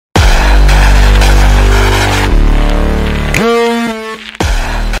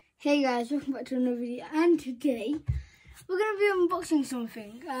Hey guys, welcome back to another video, and today we're going to be unboxing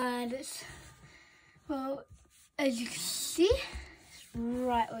something, and it's, well, as you can see, it's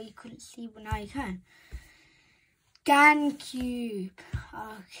right, well you couldn't see but now you can, Gancube.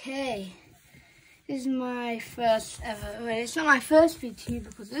 Okay, this is my first ever, well it's not my first VTube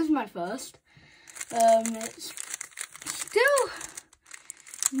because this is my first, it's still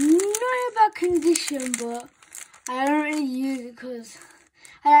not in bad condition, but I don't really use it because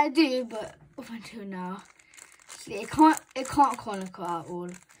I do, but up until now, see, it can't corner cut out all.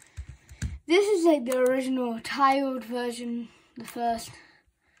 This is like the original tiled version, the first.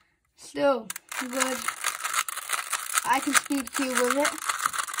 Still good. I can speed cube with it,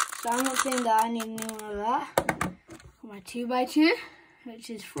 so I'm not saying that I need a new one of that. My 2x2,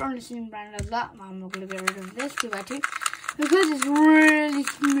 which is from the same brand as that. I'm not gonna get rid of this 2x2 because it's really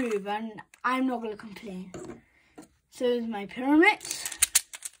smooth, and I'm not gonna complain. So is my pyramids.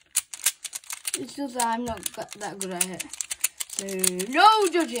 It's just that I'm not that good at it. So no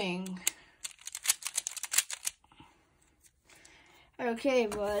judging. Okay,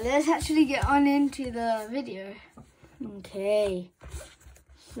 well let's actually get on into the video. Okay.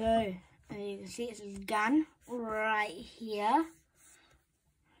 So as you can see, it says Gan right here.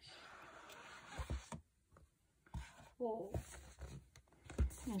 Whoa.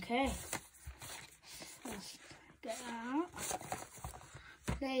 Okay. Let's get that out.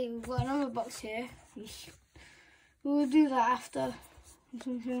 Okay, we've got another box here. We'll do that after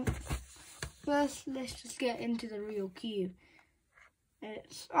something. First, let's just get into the real cube.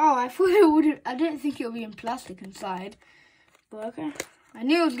 It's, oh, I thought it would. I didn't think it would be in plastic inside, but okay. I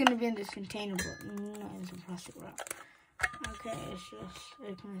knew it was gonna be in this container, but not in some plastic wrap. Okay, let's just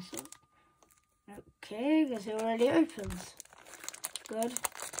open this up. Okay, guess it already opens. Good.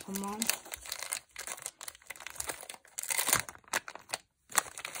 Come on.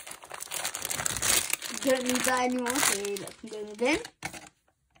 Don't need that anymore, so let's go in the bin.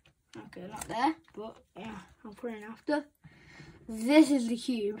 Okay, not there, but yeah, I'll put it in after. This is the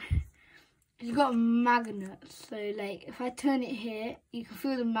cube. It's got magnets, so like if I turn it here, you can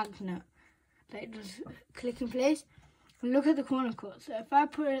feel the magnet, like just click in place. And look at the corner cut. So if I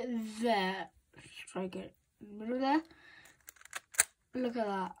put it there, let's try to get it in the middle there. Look at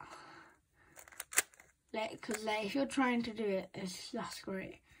that. Like, cause like if you're trying to do it, that's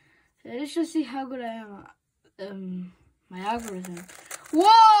great. So let's just see how good I am at my algorithm.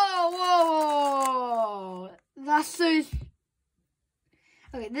 Whoa, whoa! That's so...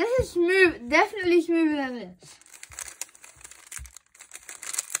 Okay, this is smooth, definitely smoother than this.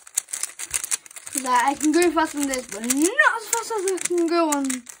 Cause I can go fast on this, but not as fast as I can go on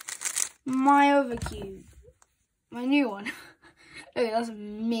my other cube. My new one. Okay, that's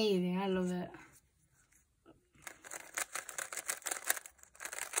amazing, I love it.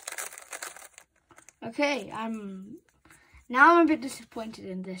 Okay, now I'm a bit disappointed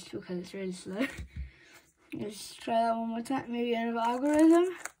in this because it's really slow. Let's try that one more time. Maybe another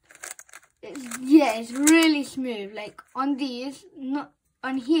algorithm. It's really smooth. Like on these, not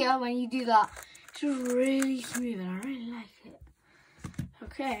on here. When you do that, it's just really smooth, and I really like it.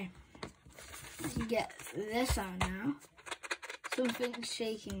 Okay, let's get this out now. Something's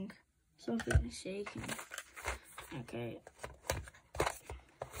shaking. Something's shaking. Okay.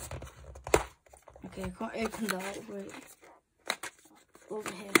 Okay, I can't open that. Wait.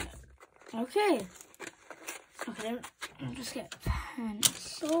 Over here. Okay. Okay, then I'll just get a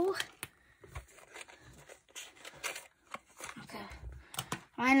pencil. Okay.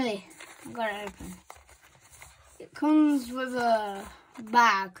 Finally, I got it open. It comes with a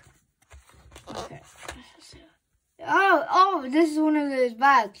bag. Okay. Oh, this is one of those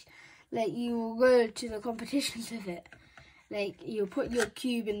bags. Like you will go to the competitions with it. Like you put your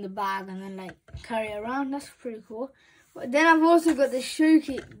cube in the bag and then like carry it around. That's pretty cool. But then I've also got the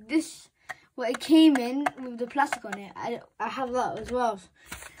showcase. This what it came in with the plastic on it. I have that as well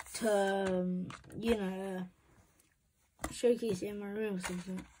to you know showcase it in my room or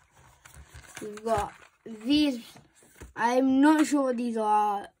something. We've got these. I'm not sure what these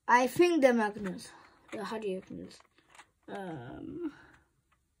are. I think they're magnets. How do you open this?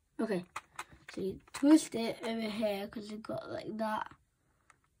 Okay. So you twist it over here because it got like that.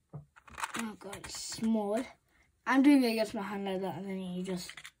 Oh god, it's small. I'm doing it against my hand like that, and then you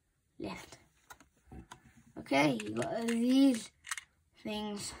just lift. Okay, you got these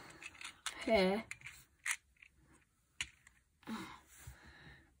things here.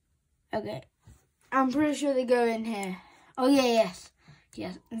 Okay, I'm pretty sure they go in here. Oh yeah,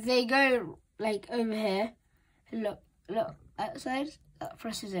 yes, they go like over here. Look, outside. That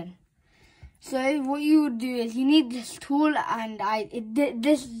presses in. So what you would do is you need this tool, and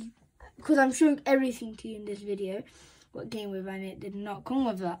this because I'm showing everything to you in this video, what came with, and it did not come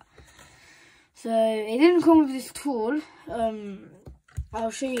with that. So it didn't come with this tool.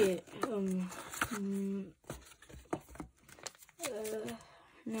 I'll show you.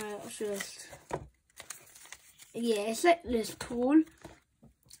 No, it's just, yeah, it's like this tool.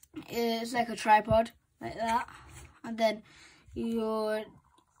 It's like a tripod, like that, and then you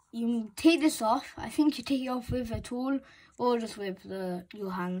take this off. I think you take it off with a tool or just with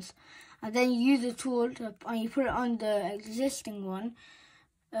your hands, and then you use the tool and you put it on the existing one,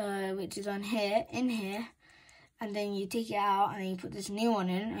 which is on here, in here, and then you take it out and then you put this new one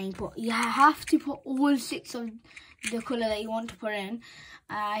in, and you have to put all 6 of the colour that you want to put in.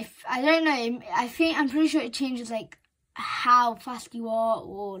 I don't know, I'm pretty sure it changes like how fast you are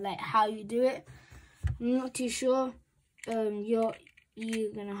or like how you do it. I'm not too sure. You're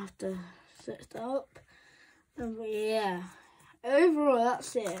gonna have to search that up. But yeah, overall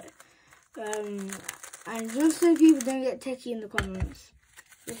that's it. And just so people don't get techie in the comments,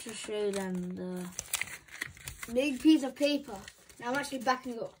 just to show them the big piece of paper. Now I'm actually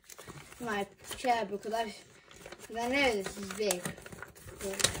backing up my chair because I know this is big.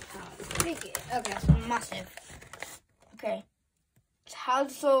 Okay, it's massive. Okay, it's how to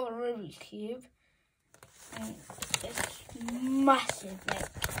solve a Rubik's Cube. And it's massive, like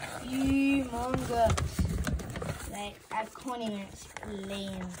humongous. Like I can't even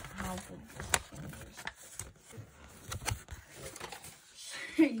explain how big this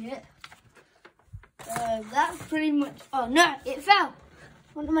thing is. Yeah. That's pretty much. Oh no, it fell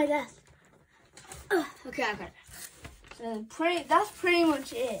onto my desk. Okay, I got it. So that's pretty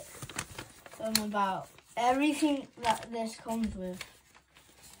much it. About everything that this comes with.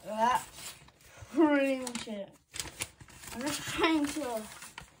 That's pretty much it. I'm just trying to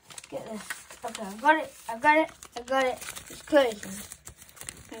get this. Okay, I got it. It's closing.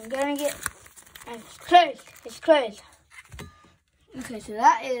 I'm gonna get. It's closed. Okay, so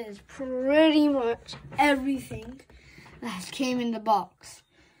that is pretty much everything that came in the box.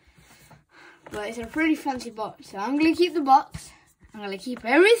 But it's a pretty fancy box, so I'm gonna keep the box. I'm gonna keep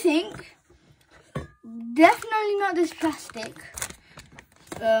everything. Definitely not this plastic.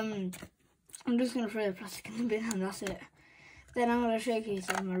 I'm just gonna throw the plastic in the bin and that's it. Then I'm gonna showcase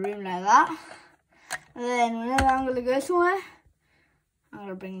it in my room like that. And then whenever I'm gonna go somewhere, I'm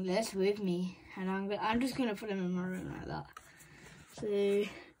gonna bring this with me, and I'm just gonna put them in my room like that. So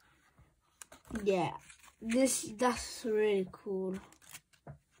yeah, that's really cool.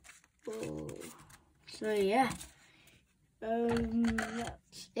 Oh. So yeah,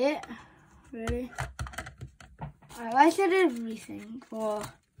 that's it. Really. I said everything, or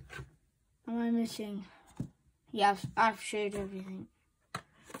am I missing? Yeah, I've showed everything.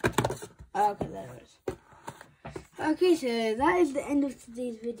 Okay, there it is. Okay, so that is the end of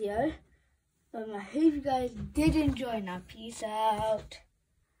today's video. I hope you guys did enjoy. Now, peace out.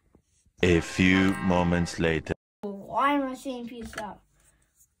 A few moments later. Why am I saying peace out?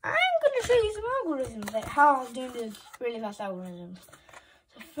 I'm going to show you some algorithms, like how I was doing this really fast algorithms.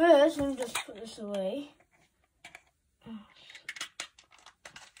 So first, let me just put this away.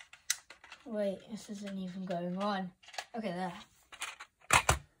 Wait, this isn't even going on. Okay, there.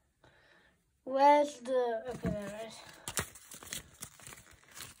 Where's the... Okay, there it is.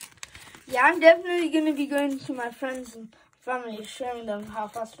 Yeah, I'm definitely going to be going to my friends and family, showing them how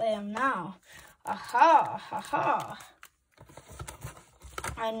fast I am now. Aha, haha.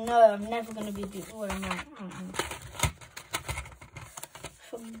 I know, I'm never going to be what I'm at.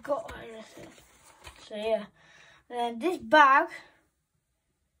 Forgot what I said. So yeah. Then this bag,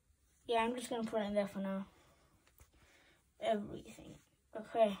 yeah, I'm just going to put it in there for now. Everything.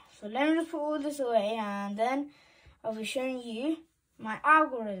 Okay, so let me just put all this away, and then I'll be showing you my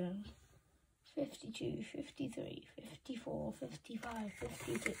algorithms. 52, 53, 54, 55,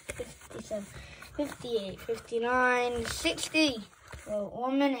 56, 57, 58, 59, 60. Well,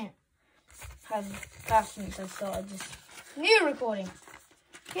 1 minute has passed since I started this new recording.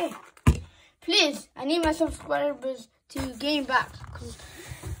 Okay, please, I need my subscribers to gain back, because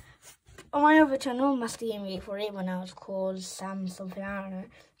on my other channel, Master Game 848, when I was called Sam something, I don't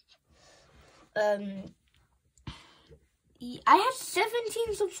know. I had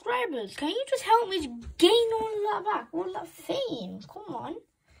 17 subscribers. Can you just help me gain all that back? All that fame. Come on.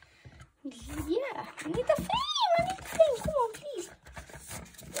 Yeah, I need the fame. Come on, please.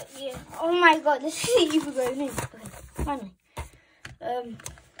 But yeah. Oh my god, let's see if we go in. Okay, finally.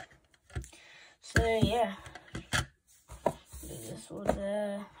 So yeah. This was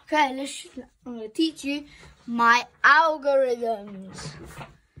okay, I'm gonna teach you my algorithms.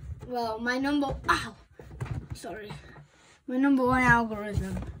 Well, my number 1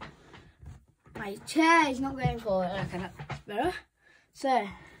 algorithm. my chair is not going forward. Okay, that's better. So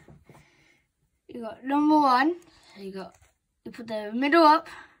you got number 1. So you put the middle up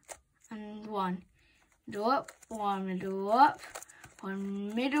and 1. Middle up, 1, middle up,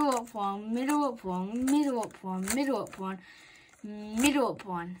 1, middle up, 1, middle up, 1, middle up, 1, middle up, 1, middle up,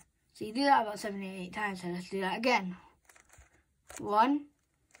 1. So you do that about 7 or 8 times. So let's do that again. 1,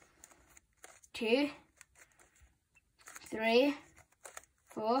 2, 3,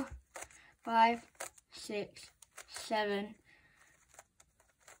 4, 5, 6, 7,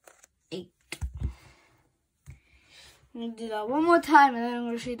 8. I'm going to do that one more time and then I'm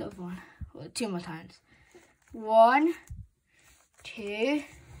going to show you the other one. Or 2 more times. 1, 2,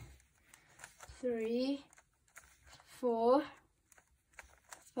 3, 4,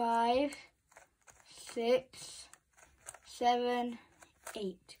 5, 6, 7,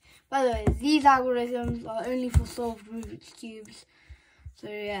 8. By the way, these algorithms are only for solved Rubik's Cubes. So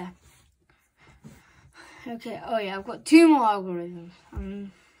yeah. Okay, oh yeah, I've got 2 more algorithms.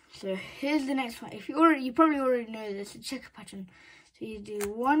 So here's the next one. You probably already know this, a checker pattern. So you do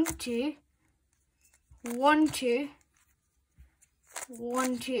 1, 2, 1, 2,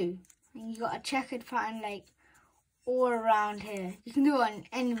 1, 2. And you got a checkered pattern like all around here. You can do it on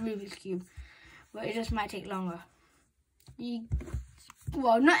any Rubik's Cube, but it just might take longer.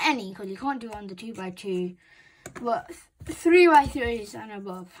 Well, not any, because you can't do it on the 2x2, but 3x3s and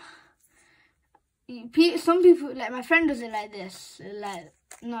above. Some people, like my friend, does it like this, like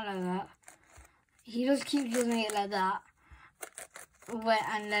not like that. He just keeps doing it like that.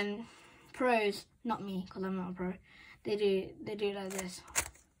 And then pros, not me, because I'm not a pro. They do it like this.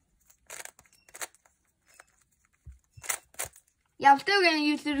 Yeah, I'm still getting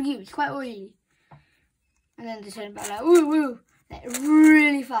used to the cube. It's quite oily. And then they turn it back like woo woo, like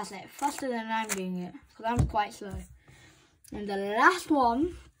really fast, like faster than I'm doing it, because I'm quite slow. And the last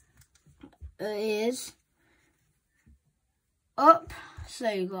one is up. So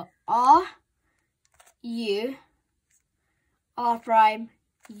you got R, U, R prime,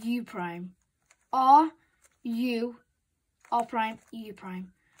 U prime, R, U, R prime, U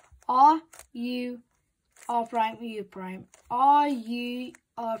prime, R, U, R prime, U prime, R, U,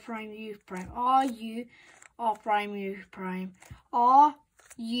 R prime, U prime, R, U, R prime, U prime, R,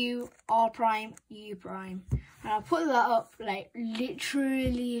 U, R prime, U prime. And I'll put that up like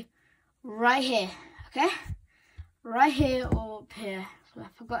literally right here, okay? Right here or up here. So I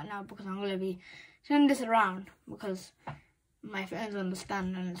forgot now because I'm going to be turning this around because my phone's on the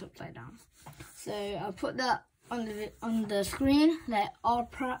stand and it's upside down. So I'll put that on the screen like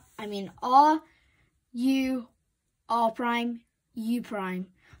R, U, R prime, U prime.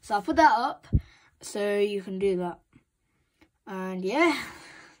 So I'll put that up so you can do that. And yeah,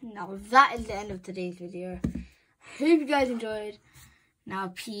 now that is the end of today's video. Hope you guys enjoyed.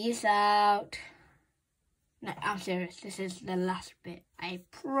 Now peace out. No, I'm serious. This is the last bit. I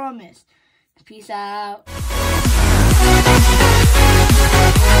promise. Peace out.